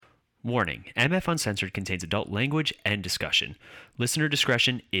Warning, MF Uncensored contains adult language and discussion. Listener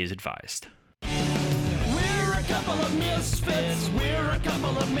discretion is advised. We're a couple of misfits. We're a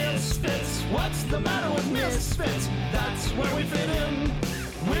couple of misfits. What's the matter with misfits? That's where we fit in.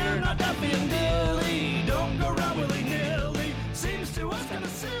 We're not Duffy and Dilly. Don't go around willy-nilly. Seems to us kind of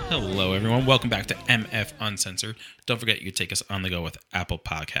silly. Hello, everyone. Welcome back to MF Uncensored. Don't forget you can take us on the go with Apple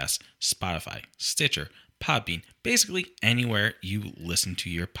Podcasts, Spotify, Stitcher, Podbean, basically anywhere you listen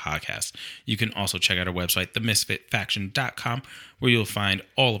to your podcast. You can also check out our website, themisfitfaction.com, where you'll find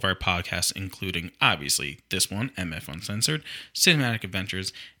all of our podcasts, including, obviously, this one, MF Uncensored, Cinematic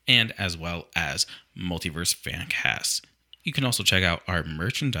Adventures, and as well as Multiverse Fancasts. You can also check out our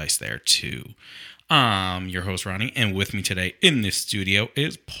merchandise there, too. I'm your host, Ronnie, and with me today in this studio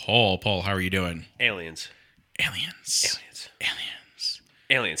is Paul. Paul, how are you doing? Aliens. Aliens.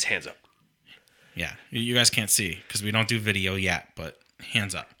 Aliens, hands up. Yeah, you guys can't see because we don't do video yet, but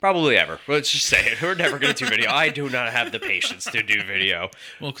hands up. Probably ever. Let's just say it. We're never going to do video. I do not have the patience to do video.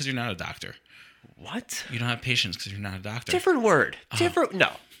 Well, because you're not a doctor. What? You don't have patience because you're not a doctor. Different word. Different.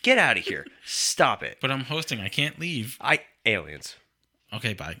 No. Get out of here. Stop it. But I'm hosting. I can't leave. Aliens.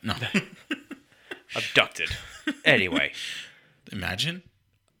 Okay, bye. No. Abducted. Anyway. Imagine.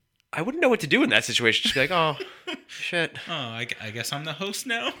 I wouldn't know what to do in that situation. Just be like, oh, shit. Oh, I guess I'm the host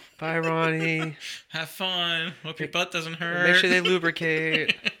now. Bye, Ronnie. Have fun. Hope your butt doesn't hurt. Make sure they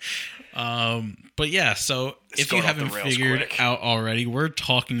lubricate. But yeah, so if you going off the haven't rails figured quick. out already, we're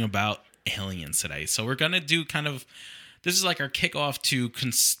talking about aliens today. So we're going to do this is like our kickoff to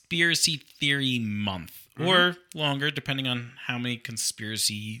Conspiracy Theory Month. Or longer, depending on how many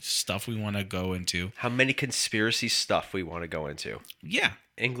conspiracy stuff we want to go into. How many conspiracy stuff we want to go into? Yeah.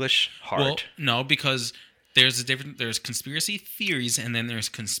 English, hard. Well, no, because there's conspiracy theories and then there's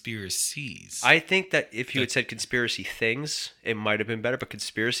conspiracies. I think that if you had said conspiracy things, it might have been better, but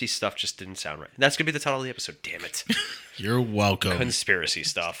conspiracy stuff just didn't sound right. That's going to be the title of the episode. Damn it. You're welcome. Conspiracy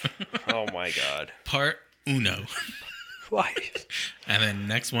stuff. Oh, my God. Part uno. Why? And then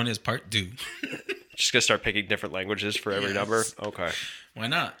next one is part two. Just going to start picking different languages for every number? Okay. Why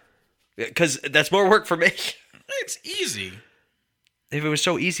not? Because that's more work for me. It's easy. If it was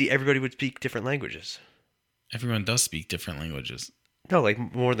so easy, everybody would speak different languages. Everyone does speak different languages. No, like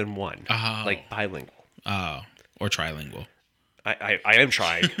more than one. Oh. Like bilingual. Oh, or trilingual. I am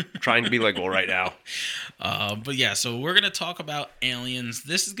trying. Trying to be lingual right now. But yeah, so we're going to talk about aliens.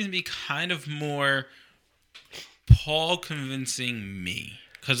 This is going to be kind of more Paul convincing me.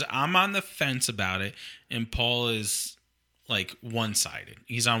 Because I'm on the fence about it, and Paul is like one-sided.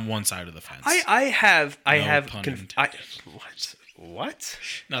 He's on one side of the fence. I have. Pun intended. What?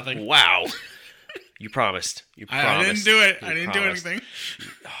 Nothing. Wow. You promised. You promised. I didn't do it. You I didn't promised. do anything.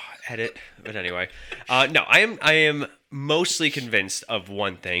 Edit. But anyway, no. I am mostly convinced of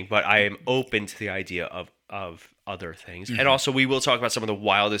one thing, but I am open to the idea of other things. And also, we will talk about some of the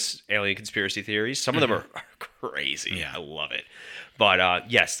wildest alien conspiracy theories. Some of them are crazy. Yeah. I love it. But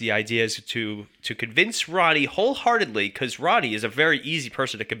yes, the idea is to convince Ronnie wholeheartedly, because Ronnie is a very easy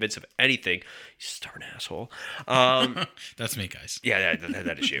person to convince of anything. He's a stubborn asshole. That's me, guys. Yeah,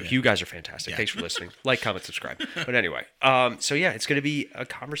 that is you. You guys are fantastic. Yeah. Thanks for listening. Like, comment, subscribe. But anyway, so yeah, it's going to be a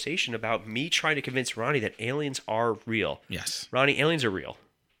conversation about me trying to convince Ronnie that aliens are real. Yes. Ronnie, aliens are real.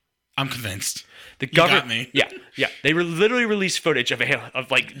 I'm convinced. The You government, got me. Yeah. They literally released footage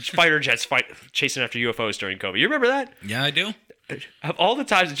of like fighter jets chasing after UFOs during COVID. You remember that? Yeah, I do. Of all the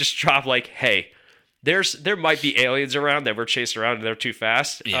times it just dropped, like, hey, there might be aliens around that we're chasing around and they're too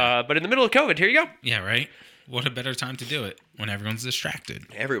fast. Yeah. But in the middle of COVID, here you go. Yeah, right? What a better time to do it when everyone's distracted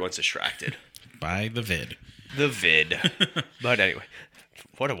Everyone's distracted. by the vid. The vid. But anyway,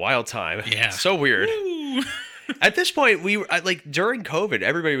 what a wild time. Yeah. So weird. Woo! At this point, we were like during COVID,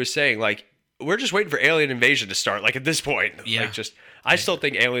 everybody was saying like, we're just waiting for alien invasion to start. Like at this point, Yeah. like I still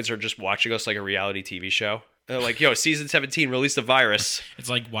think aliens are just watching us like a reality TV show. They're like, yo, season 17, release the virus. It's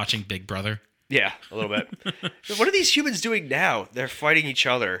like watching Big Brother. Yeah, a little bit. What are these humans doing now? They're fighting each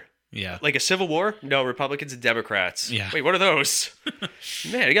other. Yeah. Like a civil war? No, Republicans and Democrats. Yeah. Wait, what are those?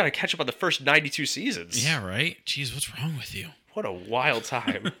 Man, you got to catch up on the first 92 seasons. Yeah, right? Jeez, what's wrong with you? What a wild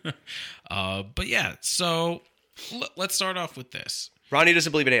time. But yeah, so let's start off with this. Ronnie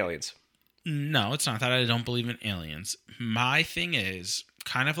doesn't believe in aliens. No, it's not that I don't believe in aliens. My thing is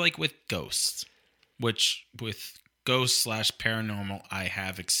kind of like with ghosts, which with ghosts / paranormal, I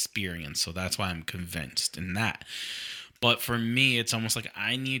have experience. So that's why I'm convinced in that. But for me, it's almost like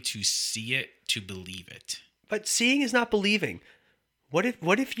I need to see it to believe it. But seeing is not believing. What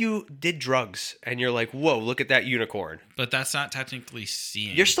if you did drugs and you're like, whoa, look at that unicorn? But that's not technically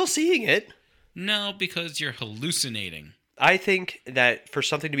seeing. You're still seeing it. No, because you're hallucinating. I think that for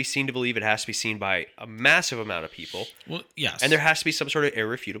something to be seen to believe, it has to be seen by a massive amount of people. Well, yes. And there has to be some sort of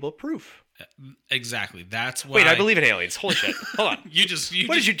irrefutable proof. Exactly. That's why. Wait, I believe in aliens. Holy shit. Hold on.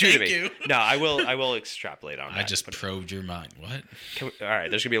 What did you do to me? No, I will extrapolate on that. I just probed your mind. What? All right,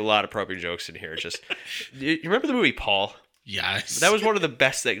 there's going to be a lot of probing jokes in here. Just, you remember the movie Paul? Yes. That was one of the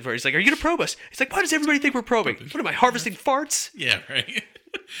best things where he's like, are you going to probe us? He's like, why does everybody think we're probing? What am I, harvesting farts? Yeah, right.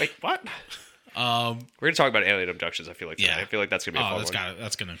 Wait, what? We're going to talk about alien abductions, I feel like. Tonight. I feel like that's going to be a fun one.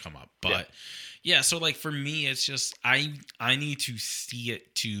 That's going to come up. But, yeah, so, like, for me, it's just, I need to see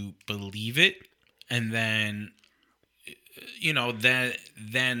it to believe it. And then, you know,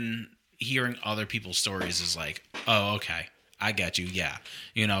 then hearing other people's stories is like, oh, okay, I get you, yeah.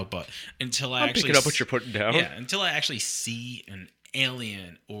 You know, but until I'm picking up what you're putting down. Yeah, until I actually see an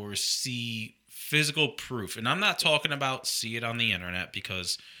alien or see physical proof. And I'm not talking about see it on the internet,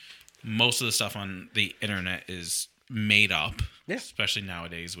 because most of the stuff on the internet is made up, especially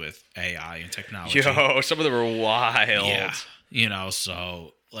nowadays with AI and technology. Yo, some of them are wild. Yeah, you know,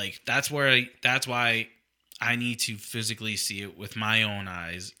 so like that's why I need to physically see it with my own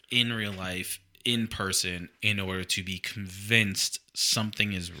eyes in real life, in person, in order to be convinced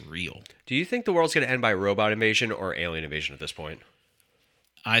something is real. Do you think the world's going to end by robot invasion or alien invasion at this point?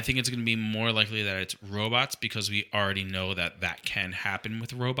 I think it's going to be more likely that it's robots, because we already know that can happen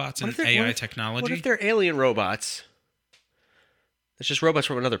with robots and AI technology. What if they're alien robots? It's just robots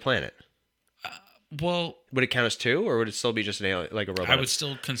from another planet. Well, would it count as two, or would it still be just an alien, like a robot? I would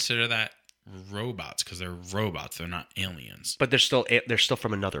still consider that robots, because they're robots. They're not aliens. But they're still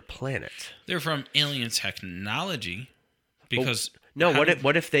from another planet. They're from alien technology. Because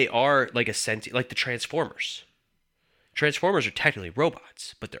what if they are like a sentient, like the Transformers? Transformers are technically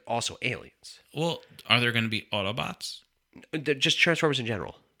robots, but they're also aliens. Well, are there going to be Autobots? They're just Transformers in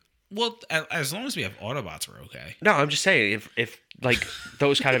general. Well, as long as we have Autobots, we're okay. No, I'm just saying, if like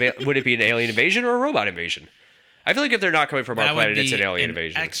those kind of would it be an alien invasion or a robot invasion? I feel like if they're not coming from our planet, it's an alien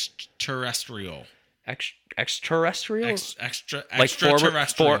invasion. Extraterrestrial. Extraterrestrial?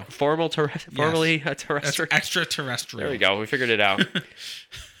 Extraterrestrial. Formally terrestrial. Extraterrestrial. There we go. We figured it out.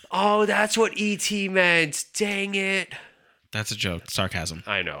 Oh, that's what E.T. meant. Dang it. That's a joke. Sarcasm.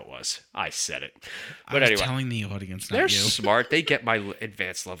 I know it was. I said it. But anyway, telling the audience, not they're you. Smart. They get my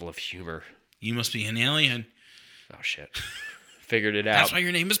advanced level of humor. You must be an alien. Oh, shit. Figured it out. That's why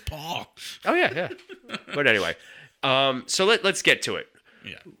your name is Paul. Oh, yeah. But anyway, so let's get to it.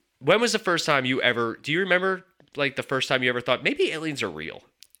 Yeah. When was the first time do you remember, like, the first time you ever thought, maybe aliens are real?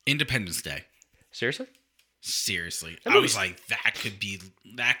 Independence Day. Seriously? Seriously. I was like, that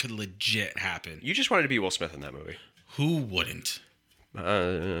could legit happen. You just wanted to be Will Smith in that movie. Who wouldn't? I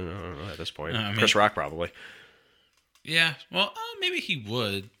don't know at this point. Chris Rock, probably. Yeah. Well, maybe he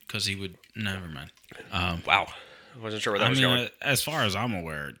would, because he would. Never mind. Wow. I wasn't sure where that was going. As far as I'm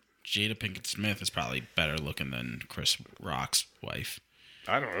aware, Jada Pinkett Smith is probably better looking than Chris Rock's wife.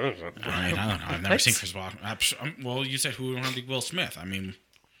 I don't know. I don't know. I've never seen Chris Rock. Well, you said who would want to be Will Smith. I mean,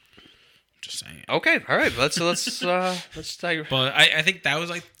 just saying. Okay. All right. Let's take. But I think that was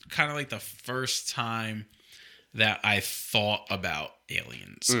like kind of like the first time that I thought about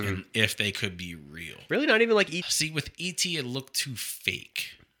aliens and if they could be real. Really? Not even like E.T.? See, with E.T., it looked too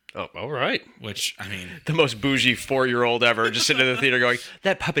fake. Oh, all right. Which, I mean... The most bougie 4-year-old ever just sitting in the theater going,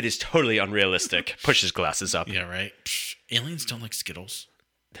 that puppet is totally unrealistic. Push his glasses up. Yeah, right? Psh, aliens don't like Skittles.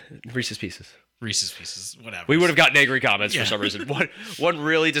 Reese's Pieces. Reese's Pieces, whatever. We would have gotten angry comments for some reason. One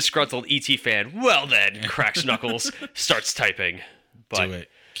really disgruntled E.T. fan, well then, cracks knuckles, starts typing. But, do it.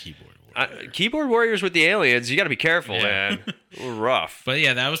 Keyboard warriors. Keyboard warriors with the aliens, you got to be careful, man. We're rough. But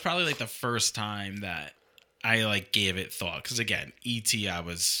yeah, that was probably like the first time that I like gave it thought. Because again, E.T.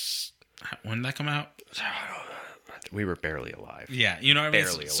 When did that come out? We were barely alive. Yeah, you know what I mean?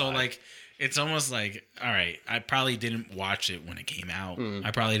 Barely alive. So like, it's almost like, all right, I probably didn't watch it when it came out.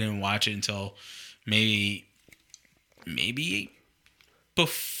 I probably didn't watch it until maybe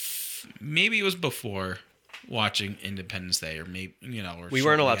it was before watching Independence Day, or maybe, you know, or we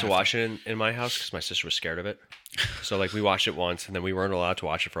weren't allowed to watch it in my house because my sister was scared of it. So like, we watched it once, and then we weren't allowed to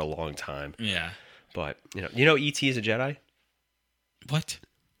watch it for a long time. Yeah. But you know, E.T. is a Jedi. What?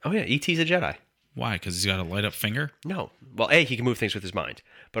 Oh yeah, E.T. is a Jedi. Why? Because he's got a light up finger? No. Well, he can move things with his mind.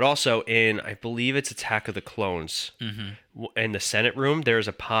 But also in, I believe it's Attack of the Clones, in the Senate room, there's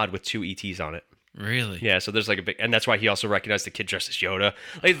a pod with 2 ETs on it. Really? Yeah, so there's like a big, and that's why he also recognized the kid dressed as Yoda.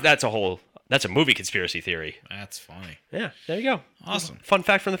 Like, that's a movie conspiracy theory. That's funny. Yeah, there you go. Awesome. Fun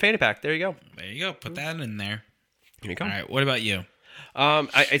fact from the Fanny Pack. There you go. There you go. Put that in there. Here you go. All right, what about you?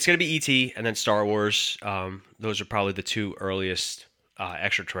 It's going to be E.T. and then Star Wars. Those are probably the 2 earliest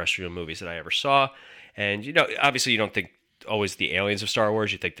extraterrestrial movies that I ever saw. And, you know, obviously you don't think always the aliens of Star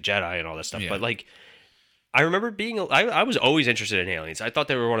Wars. You think the Jedi and all that stuff. Yeah. But like, I remember I was always interested in aliens. I thought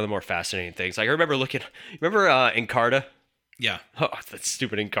they were one of the more fascinating things. Like I remember remember Encarta? Yeah. Oh, that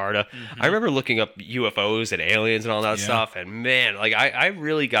stupid Encarta. I remember looking up UFOs and aliens and all that stuff. And man, like I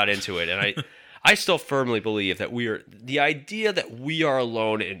really got into it. And I still firmly believe that the idea that we are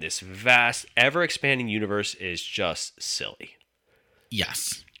alone in this vast, ever-expanding universe is just silly.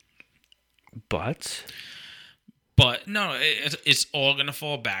 Yes. But no, it's all gonna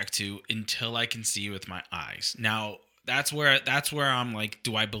fall back to until I can see with my eyes. Now that's where I'm like,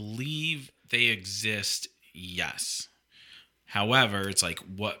 do I believe they exist? Yes. However, it's like,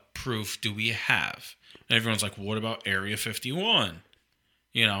 what proof do we have? And everyone's like, what about Area 51?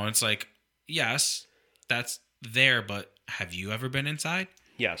 You know, it's like, yes, that's there, but have you ever been inside?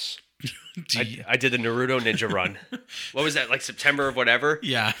 yes. I did the Naruto Ninja run. What was that, like September of whatever?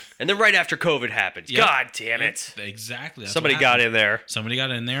 Yeah. And then right after COVID happened. Yep. God damn it. Exactly. That's Somebody what got happened. in there. Somebody got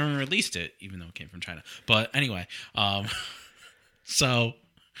in there and released it, even though it came from China. But anyway, so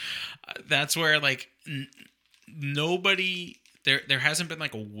that's where like nobody there hasn't been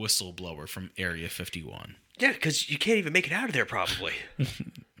like a whistleblower from Area 51. Yeah, because you can't even make it out of there probably.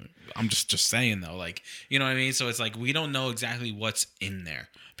 I'm just saying though, like, you know what I mean? So it's like we don't know exactly what's in there.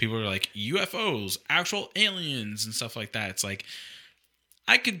 People are like UFOs, actual aliens and stuff like that. It's like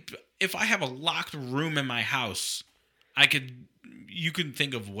if I have a locked room in my house, you can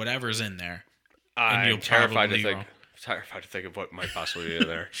think of whatever's in there. I'm terrified to think of what might possibly be in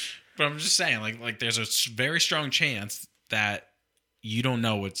there. But I'm just saying, like there's a very strong chance that you don't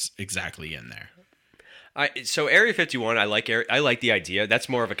know what's exactly in there. So Area 51, I like the idea. That's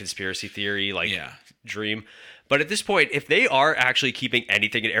more of a conspiracy theory, dream. But at this point, if they are actually keeping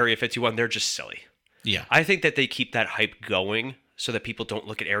anything in Area 51, they're just silly. Yeah. I think that they keep that hype going so that people don't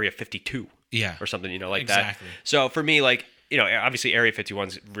look at Area 52. Yeah. Or something, like exactly. that. So for me, obviously Area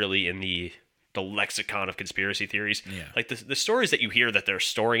 51's really in the lexicon of conspiracy theories. Yeah. Like the stories that you hear that they're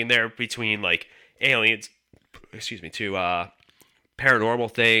storing in there between like aliens, to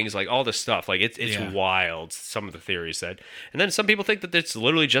paranormal things, like all this stuff, like it's wild, some of the theories said. And then some people think that it's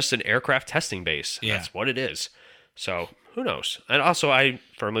literally just an aircraft testing base. Yeah. That's what it is. So who knows? And also I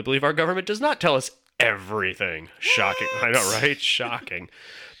firmly believe our government does not tell us everything. Shocking. I know, right? Shocking.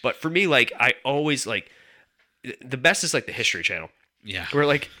 But for me, like, I always the best is like the History Channel. Yeah. Where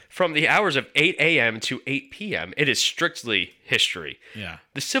like from the hours of 8 a.m. to 8 p.m., it is strictly history. Yeah.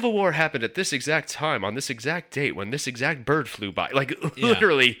 The Civil War happened at this exact time on this exact date when this exact bird flew by. Like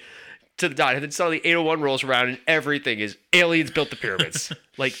literally to the dot. And then suddenly 801 rolls around and everything is aliens built the pyramids.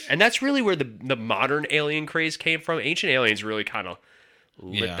 And that's really where the modern alien craze came from. Ancient aliens really kind of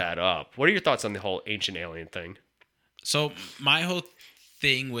lit that up. What are your thoughts on the whole ancient alien thing? So my whole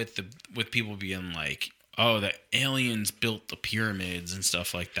thing with people being like, oh, the aliens built the pyramids and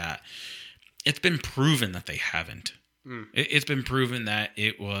stuff like that. It's been proven that they haven't. It's been proven that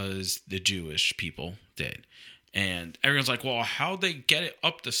it was the Jewish people did. And everyone's like, well, how'd they get it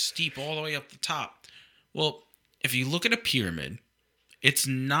up the steep all the way up the top? Well, if you look at a pyramid, it's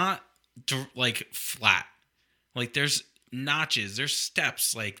not like flat. Like there's notches, there's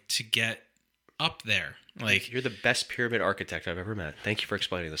steps like to get up there. Like, you're the best pyramid architect I've ever met. Thank you for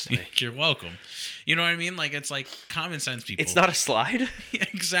explaining this to me. You're welcome. You know what I mean? Like, it's like common sense people. It's not a slide?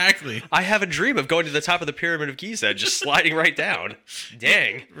 Exactly. I have a dream of going to the top of the Pyramid of Giza, just sliding right down.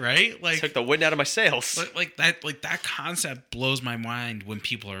 Dang. Right? Like, took the wind out of my sails. Like that concept blows my mind when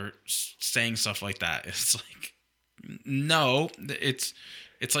people are saying stuff like that. It's like, no, it's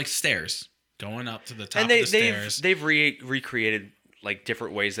like stairs going up to the top of the stairs. They've recreated like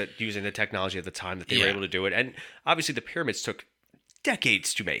different ways that using the technology at the time that they were able to do it. And obviously the pyramids took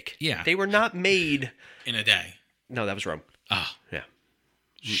decades to make. Yeah. They were not made in a day. No, that was Rome. Oh. Yeah.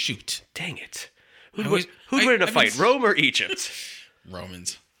 Shoot. Dang it. Who'd win in a fight, Rome or Egypt?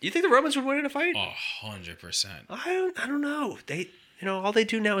 Romans. You think the Romans would win in a fight? 100%. I don't know. They, all they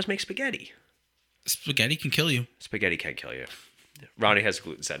do now is make spaghetti. Spaghetti can kill you. Spaghetti can kill you. Ronnie has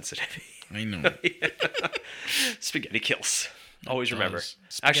gluten sensitivity. I know. Spaghetti kills. Always remember.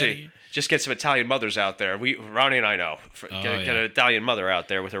 Actually, just get some Italian mothers out there. Ronnie and I know. Get an Italian mother out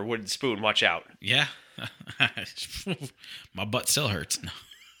there with her wooden spoon. Watch out. Yeah. My butt still hurts.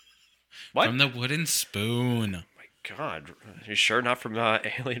 What? From the wooden spoon. Oh my God. Are you sure not from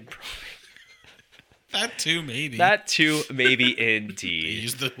Alien Pro? That too, maybe. That too, maybe indeed. They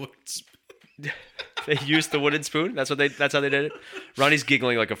used the wooden spoon. They used the wooden spoon? That's how they did it? Ronnie's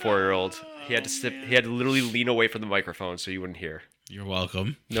giggling like a 4-year-old. He had to literally lean away from the microphone so you wouldn't hear. You're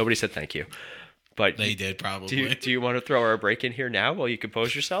welcome. Nobody said thank you. But They did probably. do you want to throw our break in here now while you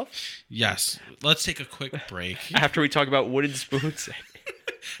compose yourself? Yes. Let's take a quick break. After we talk about wooden spoons.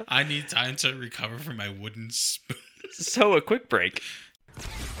 I need time to recover from my wooden spoon. So a quick break.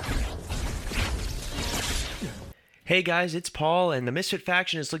 Hey guys, it's Paul, and the Misfit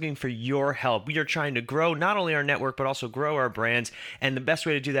Faction is looking for your help. We are trying to grow not only our network, but also grow our brands, and the best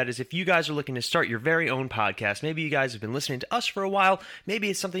way to do that is if you guys are looking to start your very own podcast. Maybe you guys have been listening to us for a while, maybe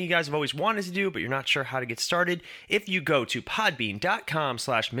it's something you guys have always wanted to do, but you're not sure how to get started. If you go to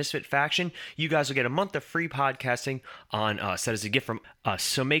podbean.com/misfitfaction, you guys will get a month of free podcasting on us. That is a gift from us.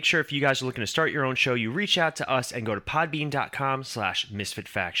 So make sure if you guys are looking to start your own show, you reach out to us and go to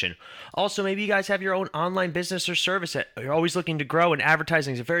podbean.com/misfitfaction. Also, maybe you guys have your own online business or service that you're always looking to grow, and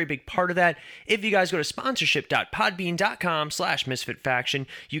advertising is a very big part of that. If you guys go to sponsorship.podbean.com/misfitfaction,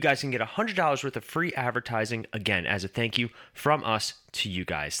 you guys can get $100 worth of free advertising, again, as a thank you from us to you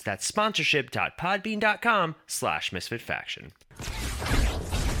guys. That's sponsorship.podbean.com/misfitfaction.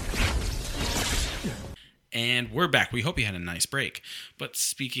 And we're back. We hope you had a nice break. But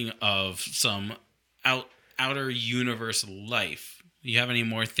speaking of some outer universe life, you have any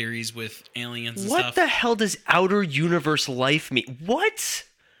more theories with aliens and stuff? What the hell does outer universe life mean? What?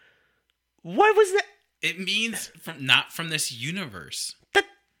 What was that? It means not from this universe.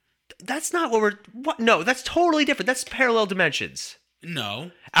 That's not what we're... What? No, that's totally different. That's parallel dimensions.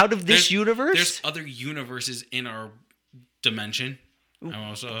 No. Out of this universe? There's other universes in our dimension. I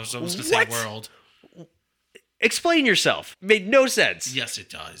was going to say world. Explain yourself. It made no sense. Yes, it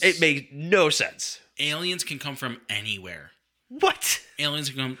does. It made no sense. Aliens can come from anywhere. What? Aliens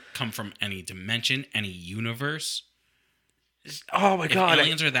can come from any dimension, any universe. Oh my God.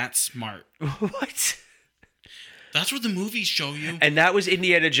 Aliens are that smart. What? That's what the movies show you. And that was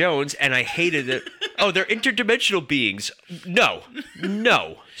Indiana Jones, and I hated it. Oh, they're interdimensional beings. No.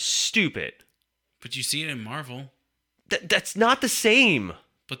 Stupid. But you see it in Marvel. That's not the same.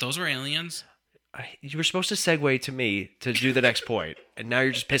 But those were aliens. You were supposed to segue to me to do the next point, and now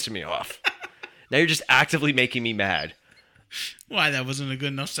you're just pissing me off. Now you're just actively making me mad. Why, that wasn't a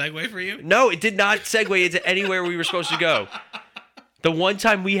good enough segue for you? No, it did not segue into anywhere we were supposed to go. The one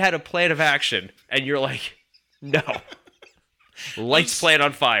time we had a plan of action, and you're like, no. Lights plant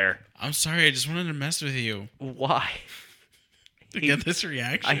on fire. I'm sorry, I just wanted to mess with you. Why? To get this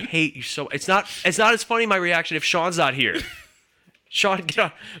reaction. I hate you so... It's not as funny, my reaction, if Sean's not here. Sean, get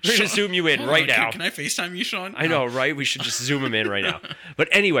on. We're going to zoom you in right now. Can I FaceTime you, Sean? I know, right? We should just zoom him in right now. But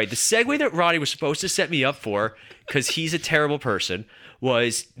anyway, the segue that Ronnie was supposed to set me up for, because he's a terrible person,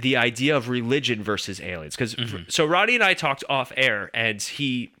 was the idea of religion versus aliens. So Ronnie and I talked off air, and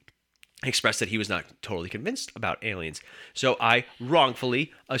he expressed that he was not totally convinced about aliens. So I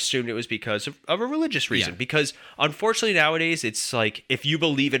wrongfully assumed it was because of a religious reason. Yeah. Because unfortunately nowadays, it's like if you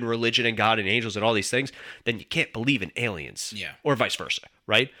believe in religion and God and angels and all these things, then you can't believe in aliens. Yeah. Or vice versa,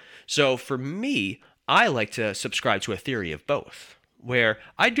 right? So for me, I like to subscribe to a theory of both. Where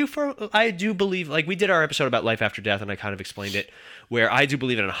I do believe, like we did our episode about life after death, and I kind of explained it, where I do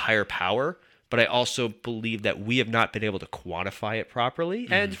believe in a higher power, but I also believe that we have not been able to quantify it properly.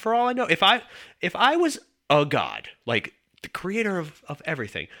 And for all I know, if I was a god, like the creator of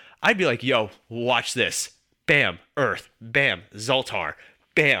everything, I'd be like, yo, watch this. Bam, Earth. Bam, Zoltar.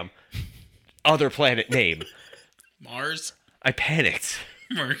 Bam, other planet name. Mars? I panicked.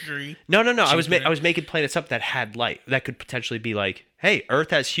 Mercury? No. I was making planets up that had light. That could potentially be like, hey,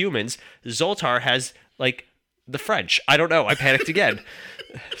 Earth has humans. Zoltar has, like, the French. I don't know. I panicked again.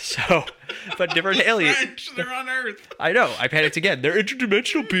 So, but different aliens. French, they're on Earth. I know. I panicked again. They're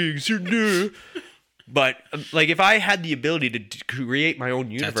interdimensional beings. But, like, if I had the ability to create my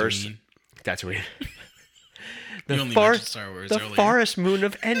own universe. That's weird. The forest moon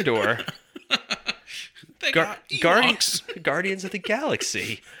of Endor. Guardians of the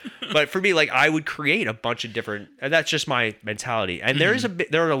Galaxy. But for me, like, I would create a bunch of different, and that's just my mentality. And there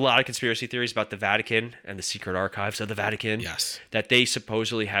are a lot of conspiracy theories about the Vatican and the secret archives of the Vatican. Yes. That they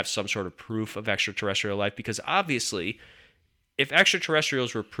supposedly have some sort of proof of extraterrestrial life, because obviously, if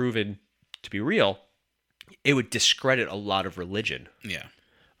extraterrestrials were proven to be real, it would discredit a lot of religion. Yeah.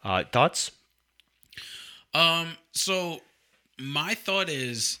 Thoughts? So my thought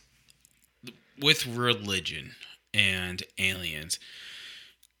is, with religion and aliens,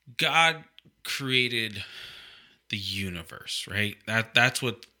 God created the universe, right? That's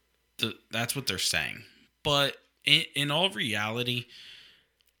what they're saying. But in all reality,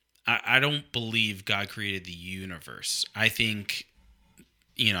 I don't believe God created the universe. I think,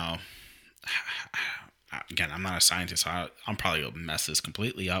 again, I'm not a scientist, so I'm probably going to mess this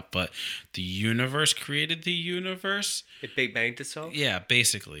completely up, but the universe created the universe. It Big Banged itself? Yeah,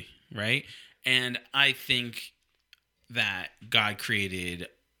 basically, right? And I think that God created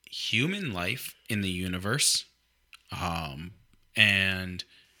human life in the universe. And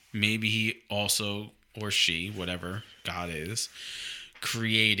maybe he also, or she, whatever God is,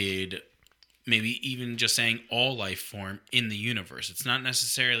 created maybe even just saying all life form in the universe. It's not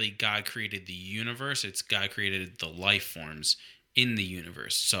necessarily God created the universe. It's God created the life forms in the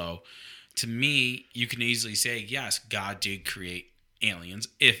universe. So to me, you can easily say, yes, God did create aliens.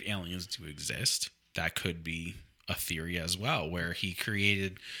 If aliens do exist, that could be a theory as well, where he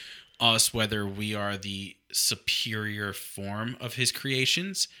created us, whether we are the superior form of his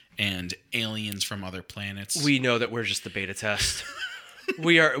creations and aliens from other planets. We know that we're just the beta test.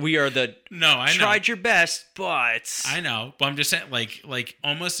 we are the no, I tried know. your best, but I know, but I'm just saying, like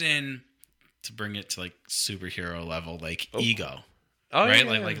almost in, to bring it to like superhero level, like ego, right?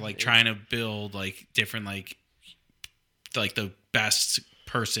 Yeah, like trying to build like different like the best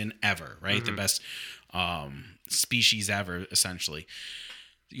person ever, right? The best species ever, essentially.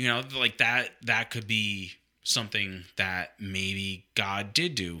 You know, like that could be something that maybe God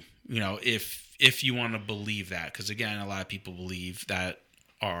did do, you know, if you want to believe that. Because, again, a lot of people believe that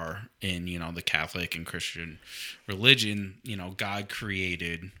are in, you know, the Catholic and Christian religion, you know, God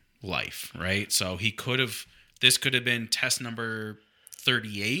created life, right? So this could have been test number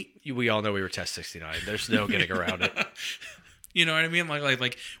 38. We all know we were test 69. There's no getting around it. You know what I mean?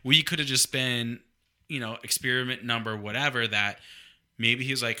 Like we could have just been, you know, experiment number whatever that maybe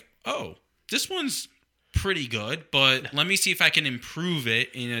he's like, oh, this one's pretty good, but let me see if I can improve it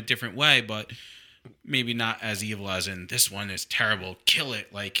in a different way, but maybe not as evil as in this one is terrible. Kill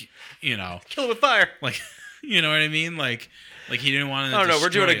it, like, you know, Kill it with fire. like, you know what I mean? Like he didn't want to. I don't know. We're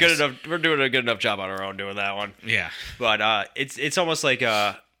doing a good us. enough. We're doing a good enough job on our own doing that one. Yeah, But it's almost like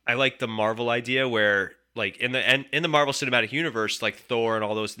I like the Marvel idea where, like, in the Marvel Cinematic Universe, like Thor and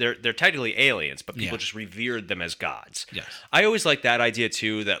all those, they're technically aliens, but people just revered them as gods. Yes. I always like that idea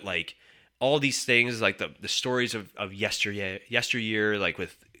too, that like all these things, like the stories of yesteryear, like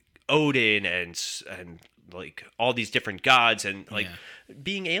with Odin and like all these different gods and like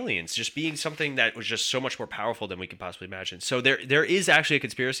being aliens, just being something that was just so much more powerful than we could possibly imagine. So there is actually a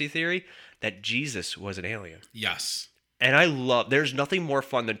conspiracy theory that Jesus was an alien. Yes. And there's nothing more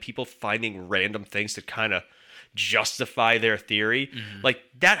fun than people finding random things to kind of justify their theory. Mm-hmm. Like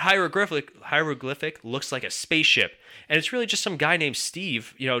that hieroglyphic looks like a spaceship. And it's really just some guy named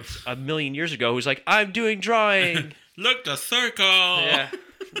Steve, you know, a million years ago who's like, I'm doing drawing. Look, the circle. Yeah.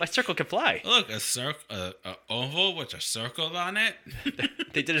 My circle can fly. Look, a circle, a oval with a circle on it.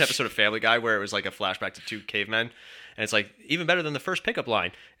 They did an episode of Family Guy where it was like a flashback to two cavemen. And it's like, even better than the first pickup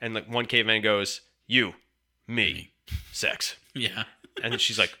line. And like one caveman goes, you, me. Sex. Yeah. And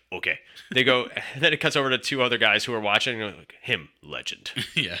she's like, okay. They go, and then it cuts over to two other guys who are watching, and like, him, legend.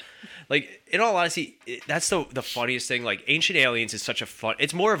 Yeah. Like, in all honesty, that's the funniest thing. Like, Ancient Aliens is such a fun,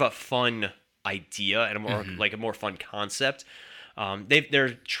 it's more of a fun idea and a more fun concept. There are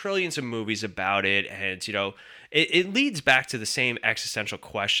trillions of movies about it, and, you know, it leads back to the same existential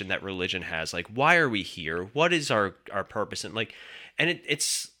question that religion has. Like, why are we here? What is our purpose? And, like,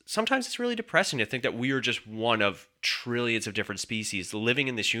 it's sometimes it's really depressing to think that we are just one of trillions of different species living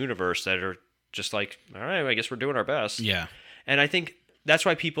in this universe that are just like, all right, I guess we're doing our best. Yeah. And I think that's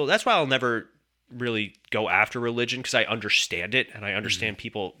why I'll never really go after religion, because I understand it and I understand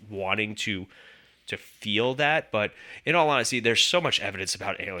people wanting to feel that. But in all honesty, there's so much evidence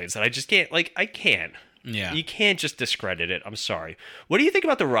about aliens that I just can't, like, I can't. Yeah. You can't just discredit it. I'm sorry. What do you think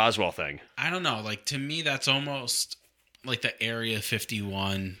about the Roswell thing? I don't know. Like, to me, that's almost like the Area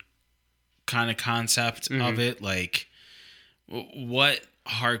 51 kind of concept of it. Like, what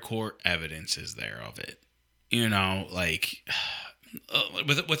hardcore evidence is there of it? You know, like,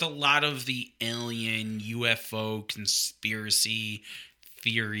 with a lot of the alien UFO conspiracy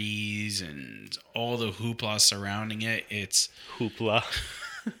theories and all the hoopla surrounding it, it's Hoopla.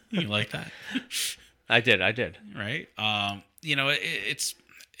 You like that? I did. Right? You know,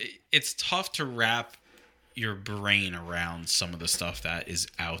 it's tough to wrap your brain around some of the stuff that is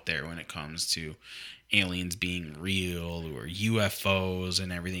out there when it comes to aliens being real or UFOs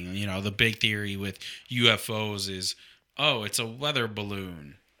and everything. You know, the big theory with UFOs is, oh, it's a weather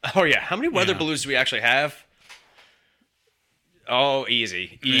balloon. Oh, yeah. How many weather balloons do we actually have? Oh,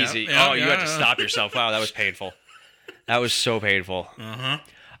 easy. You had to stop yourself. Wow, that was painful. That was so painful. Uh-huh.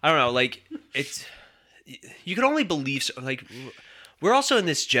 I don't know. Like, you can only believe so, like, we're also in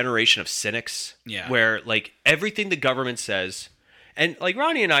this generation of cynics. Yeah. Where, like, everything the government says, and, like,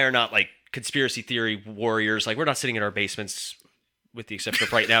 Ronnie and I are not, like, conspiracy theory warriors. Like, we're not sitting in our basements, with the exception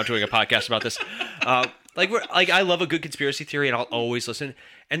of right now, doing a podcast about this. I love a good conspiracy theory, and I'll always listen.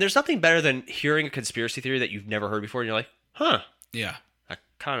 And there's nothing better than hearing a conspiracy theory that you've never heard before, and you're like, huh, Yeah. that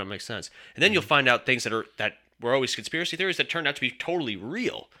kind of makes sense. And then you'll find out things that were always conspiracy theories that turned out to be totally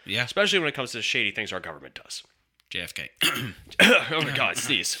real. Yeah. Especially when it comes to the shady things our government does. JFK. Oh my God,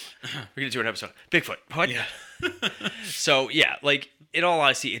 sneeze. We're gonna do an episode. Bigfoot. What? Yeah. So yeah, like in all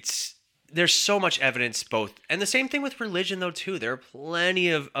honesty, there's so much evidence both, and the same thing with religion though too. There are plenty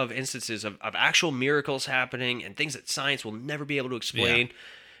of instances of actual miracles happening and things that science will never be able to explain.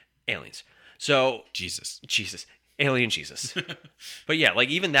 Aliens. So Jesus. Alien Jesus. But yeah, like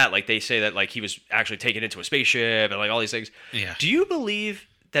even that, like they say that like he was actually taken into a spaceship and like all these things. Yeah. Do you believe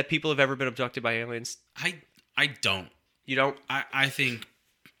that people have ever been abducted by aliens? I don't. You don't? I think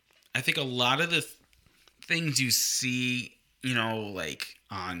a lot of the things you see, like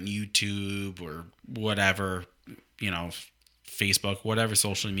on YouTube or whatever, Facebook, whatever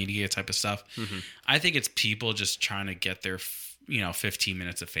social media type of stuff. Mm-hmm. I think it's people just trying to get their, 15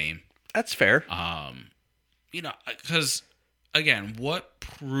 minutes of fame. That's fair. Because again, what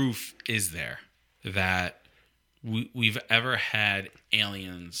proof is there that we've ever had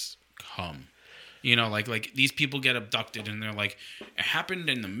aliens come? Like these people get abducted and they're like, it happened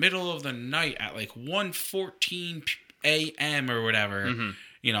in the middle of the night at like 1:14 a.m. or whatever.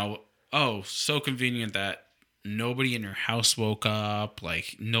 Mm-hmm. Oh, so convenient that nobody in your house woke up.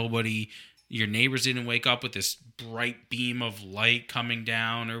 Like your neighbors didn't wake up with this bright beam of light coming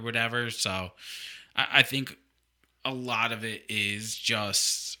down or whatever. So I think a lot of it is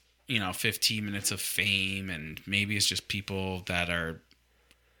just, 15 minutes of fame, and maybe it's just people that are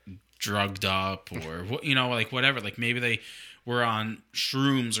drugged up or like whatever, like maybe they were on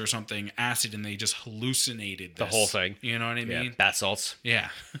shrooms or something, acid, and they just hallucinated the whole thing. You know what I mean? Bath salts. Yeah.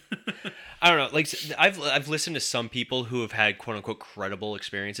 I don't know. Like I've listened to some people who have had quote unquote credible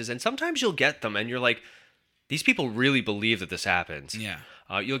experiences, and sometimes you'll get them, and you're like, these people really believe that this happens. Yeah.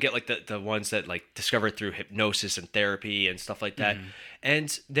 You'll get like the ones that like discover it through hypnosis and therapy and stuff like that. Mm-hmm.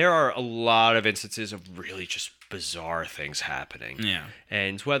 And there are a lot of instances of really just bizarre things happening. Yeah.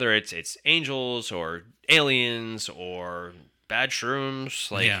 And whether it's angels or aliens or bad shrooms,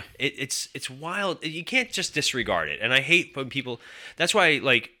 like it's wild. You can't just disregard it. And I hate when people. That's why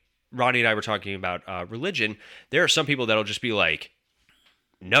like Ronnie and I were talking about religion. There are some people that'll just be like,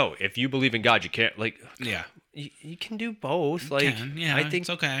 no, if you believe in God, you can't like. Yeah. You can do both. Like, yeah, I think it's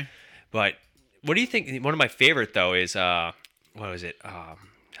okay. But what do you think? One of my favorite though is what was it?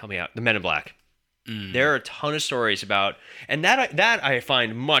 Help me out. The Men in Black. There are a ton of stories about, and that I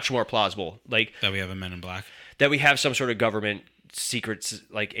find much more plausible. Like that we have a Men in Black. That we have some sort of government secret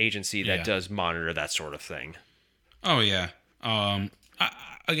like agency that does monitor that sort of thing. Oh yeah.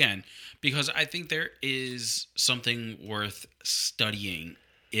 Again, because I think there is something worth studying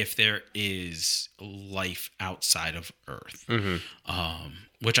if there is life outside of Earth,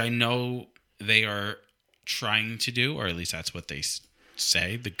 which I know they are trying to do, or at least that's what they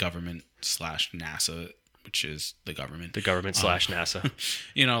say, the government / NASA, which is the government. The government /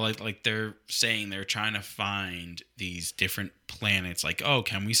 NASA. Like they're saying they're trying to find these different planets. Like, oh,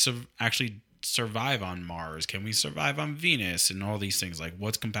 can we actually survive on Mars? Can we survive on Venus? And all these things. Like,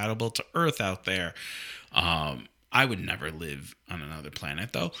 what's compatible to Earth out there? I would never live on another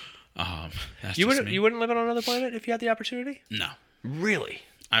planet, though. You wouldn't live on another planet if you had the opportunity? No. Really?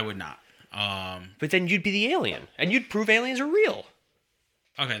 I would not. But then you'd be the alien, and you'd prove aliens are real.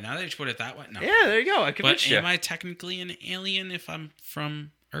 Okay, now that you put it that way, no. Yeah, there you go. I convinced you. But am I technically an alien if I'm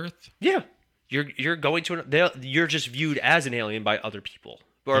from Earth? Yeah. You're going to you're just viewed as an alien by other people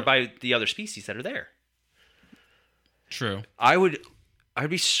or by the other species that are there. True. I'd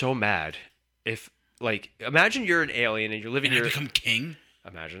be so mad if. Like, imagine you're an alien and you're living I become king?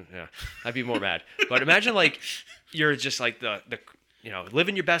 Imagine, yeah. I'd be more mad. But imagine, like, you're just, like, the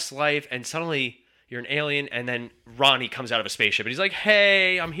living your best life, and suddenly you're an alien, and then Ronnie comes out of a spaceship, and he's like,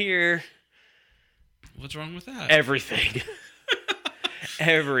 hey, I'm here. What's wrong with that? Everything.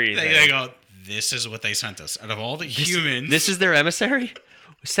 Everything. They go, this is what they sent us. Out of all the humans. This is their emissary?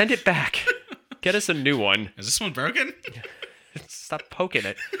 Send it back. Get us a new one. Is this one broken? Stop poking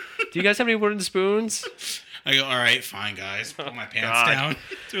it. Do you guys have any wooden spoons? I go, all right, fine, guys. Put my pants down.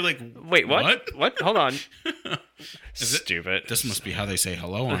 They're like, wait, what? What? Hold on. Stupid. This must be how they say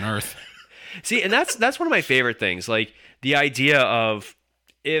hello on Earth. See, and that's one of my favorite things. Like the idea of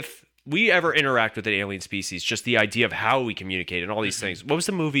if we ever interact with an alien species, just the idea of how we communicate and all these things. What was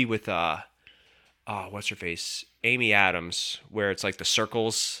the movie with what's her face? Amy Adams, where it's like the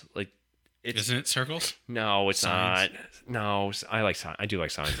circles, like. Isn't it circles? No, it's Signs. not. No, I do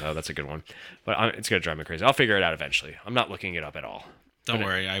like signs though. That's a good one, but it's gonna drive me crazy. I'll figure it out eventually. I'm not looking it up at all. Don't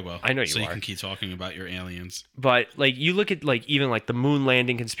worry, I will. I know you so are. you can keep talking about your aliens. But like you look at like even like the moon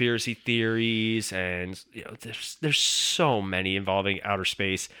landing conspiracy theories, and there's so many involving outer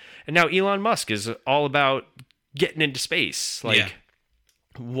space, and now Elon Musk is all about getting into space. Like,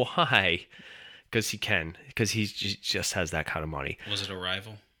 why? Because he can. Because he just has that kind of money. Was it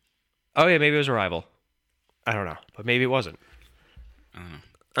Arrival? Oh yeah, maybe it was Arrival. I don't know, but maybe it wasn't. I don't know.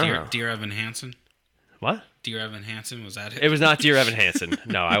 I don't know. Dear Evan Hansen? What? Dear Evan Hansen, was that it? It was not Dear Evan Hansen.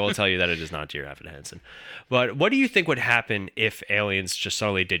 No, I will tell you that it is not Dear Evan Hansen. But what do you think would happen if aliens just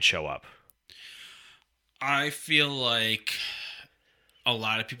suddenly did show up? I feel like a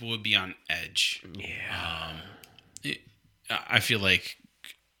lot of people would be on edge. Yeah. I feel like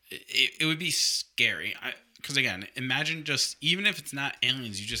it would be scary. Because again, imagine just, even if it's not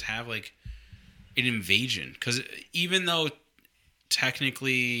aliens, you just have like an invasion. Because even though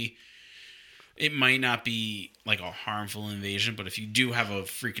technically it might not be like a harmful invasion, but if you do have a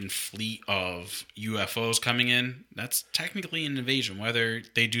freaking fleet of UFOs coming in, that's technically an invasion. Whether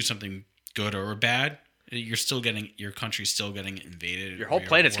they do something good or bad, your country's still getting invaded. Your whole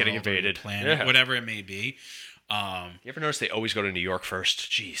planet's getting invaded. Planet, whatever it may be. You ever notice they always go to New York first?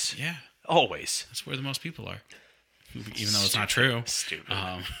 Jeez. Yeah. Always. That's where the most people are. Even though it's not true. Stupid.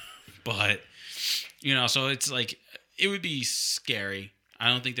 But, so it's like, it would be scary. I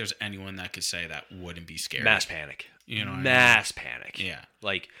don't think there's anyone that could say that wouldn't be scary. Mass panic. Mass panic. Yeah.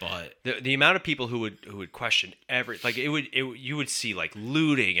 Like, but the amount of people who would question you would see like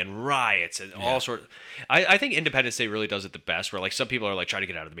looting and riots and all sorts. I think Independence Day really does it the best. Where like some people are like trying to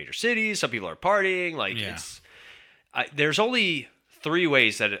get out of the major cities, some people are partying. Like there's only 3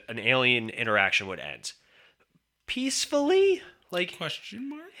 ways that an alien interaction would end: peacefully, like question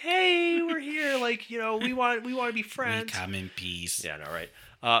mark. Hey, we're here. Like we want to be friends. We come in peace. Yeah, no,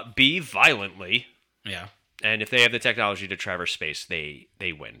 right. B, violently. Yeah. And if they have the technology to traverse space, they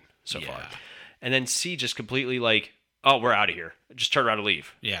win so far. And then C, just completely like, oh, we're out of here. Just turn around and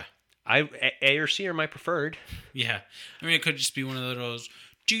leave. Yeah. A or C are my preferred. Yeah. I mean, it could just be one of those.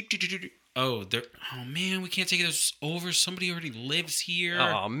 Oh, man, we can't take this over. Somebody already lives here.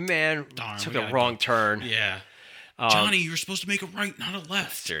 Oh man, darn, took a wrong turn. Yeah. Johnny, you were supposed to make a right, not a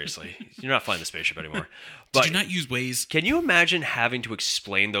left. Seriously, you're not flying the spaceship anymore. Did you not use Waze? Can you imagine having to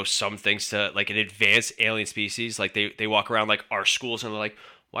explain some things to like an advanced alien species? Like they walk around like our schools and they're like,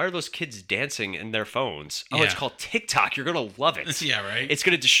 why are those kids dancing in their phones? Oh, it's called TikTok. You're gonna love it. Yeah, right. It's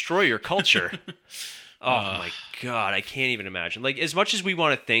gonna destroy your culture. Oh my god, I can't even imagine. Like, as much as we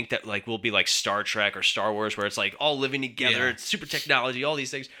want to think that like we'll be like Star Trek or Star Wars, where it's like all living together, it's super technology, all these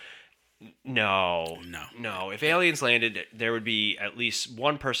things. No. If aliens landed, there would be at least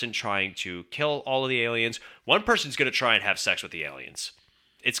one person trying to kill all of the aliens. One person's going to try and have sex with the aliens.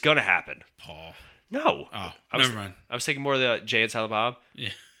 It's going to happen. Paul. No. Oh, never mind. I was thinking more of the Jay and Silent Bob. Yeah.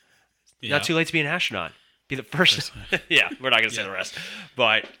 Not too late to be an astronaut. Be the first. Yeah, we're not going to say the rest.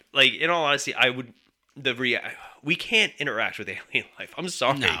 But, like, in all honesty, we can't interact with alien life. I'm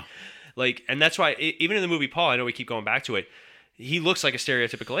sorry. No. Like, and that's why, even in the movie Paul, I know we keep going back to it, he looks like a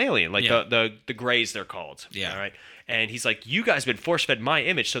stereotypical alien, like the Greys they're called. Yeah. All right. And he's like, you guys have been force-fed my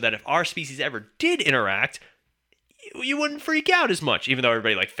image so that if our species ever did interact, you wouldn't freak out as much, even though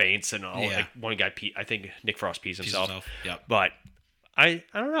everybody like faints and all. Yeah. Like one guy, I think Nick Frost pees himself. Yep. But I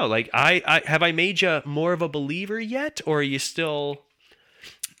don't know. Like, have I made you more of a believer yet, or are you still?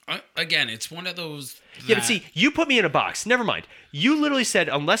 Again, it's one of those. Yeah, but see, you put me in a box. Never mind. You literally said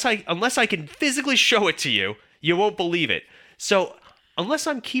unless I can physically show it to you, you won't believe it. So, unless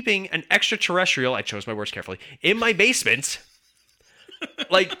I'm keeping an extraterrestrial, I chose my words carefully, in my basement,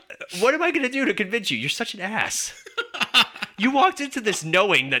 like, what am I going to do to convince you? You're such an ass. You walked into this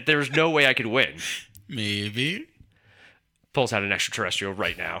knowing that there's no way I could win. Maybe. Pulls out an extraterrestrial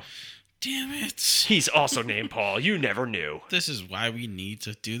right now. Damn it. He's also named Paul. You never knew. This is why we need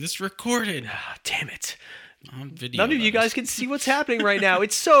to do this recorded. Ah, damn it. On video. None of you guys can see what's happening right now.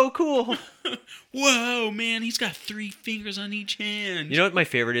 It's so cool. Whoa, man, he's got 3 fingers on each hand. You know what my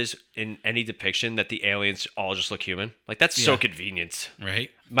favorite is in any depiction? That the aliens all just look human. Like, that's so convenient. Right?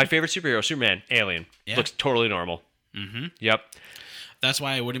 My favorite superhero, Superman, alien. Yeah. Looks totally normal. Mm-hmm. Yep. That's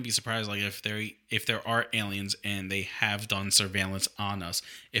why I wouldn't be surprised, like, if there are aliens and they have done surveillance on us,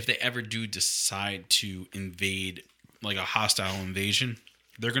 if they ever do decide to invade, like a hostile invasion,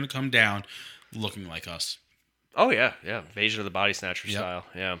 they're going to come down looking like us. Oh, yeah. Invasion of the Body Snatcher style.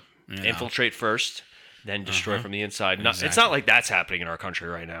 Yeah. Infiltrate first, then destroy from the inside. Exactly. It's not like that's happening in our country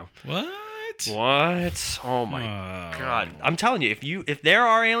right now. What? What? Oh my god! I'm telling you, if there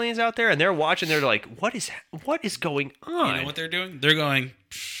are aliens out there and they're watching, they're like, what is going on? You know what they're doing? They're going,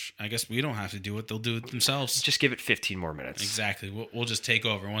 I guess we don't have to do it. They'll do it themselves. Just give it 15 more minutes. Exactly. We'll just take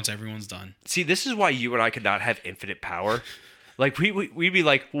over once everyone's done. See, this is why you and I could not have infinite power. Like, we'd be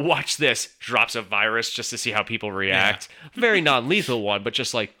like, watch this. Drops a virus just to see how people react. Yeah. Very non-lethal one, but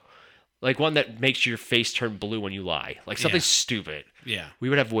just like one that makes your face turn blue when you lie. Like something stupid. Yeah. We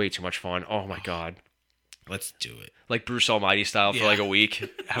would have way too much fun. Oh, my God. Let's do it. Like Bruce Almighty style for like a week.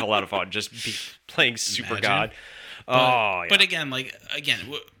 Have a lot of fun. Just be playing Super God. But again,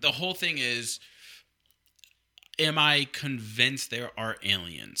 the whole thing is, am I convinced there are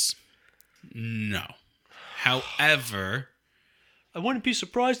aliens? No. However, I wouldn't be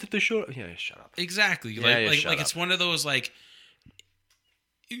surprised if they showed up. Yeah, shut up. Exactly. It's one of those, like,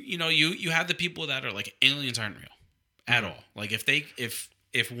 you have the people that are like, aliens aren't real at all. Like,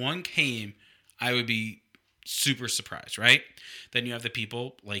 if one came, I would be super surprised, right? Then you have the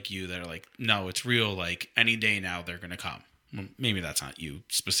people like you that are like, no, it's real. Like, any day now they're gonna come. Well, maybe that's not you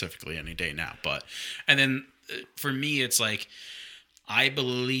specifically, any day now, but and then for me, it's like, I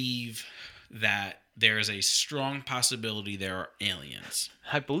believe that there is a strong possibility there are aliens.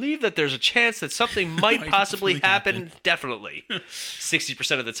 I believe that there's a chance that something might possibly happen. Definitely.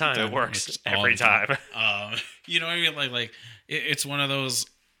 60% of the time it works every time. You know what I mean? Like it's one of those,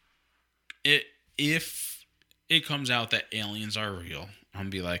 if it comes out that aliens are real, I'm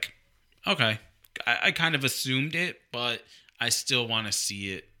be like, okay, I kind of assumed it, but I still want to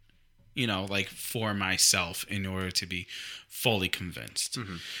see it, like for myself in order to be fully convinced.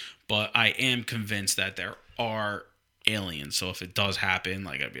 Mm-hmm. But I am convinced that there are aliens. So if it does happen,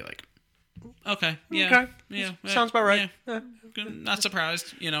 like, I'd be like, okay, yeah, sounds about right. Yeah. Not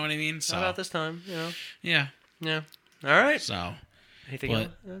surprised. You know what I mean? So how about this time? Yeah. All right. So, anything else?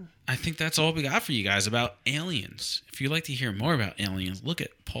 I think that's all we got for you guys about aliens. If you'd like to hear more about aliens, look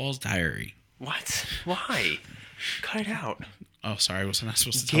at Paul's diary. What? Why? Cut it out. Oh, sorry. Was I not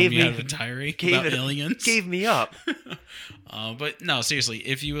supposed to tell me out of a diary about aliens? Gave me up. But no, seriously,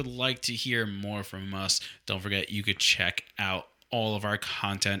 if you would like to hear more from us, don't forget you could check out all of our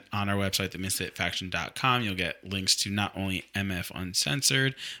content on our website, themisfitfaction.com. You'll get links to not only MF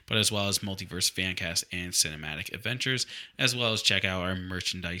Uncensored, but as well as Multiverse Fancast and Cinematic Adventures, as well as check out our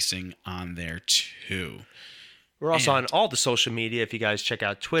merchandising on there too. We're also on all the social media. If you guys check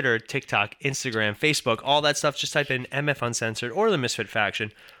out Twitter, TikTok, Instagram, Facebook, all that stuff, just type in MF Uncensored or the Misfit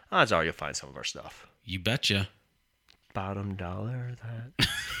Faction. Odds are you'll find some of our stuff. You betcha. Bottom dollar that.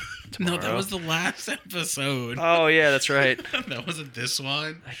 No, that was the last episode. Oh, yeah, that's right. That wasn't this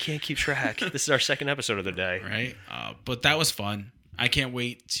one. I can't keep track. This is our second episode of the day. Right? But that was fun. I can't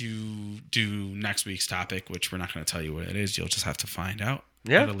wait to do next week's topic, which we're not going to tell you what it is. You'll just have to find out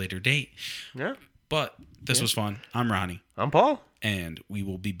at a later date. Yeah. But this was fun. I'm Ronnie. I'm Paul. And we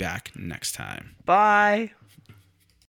will be back next time. Bye.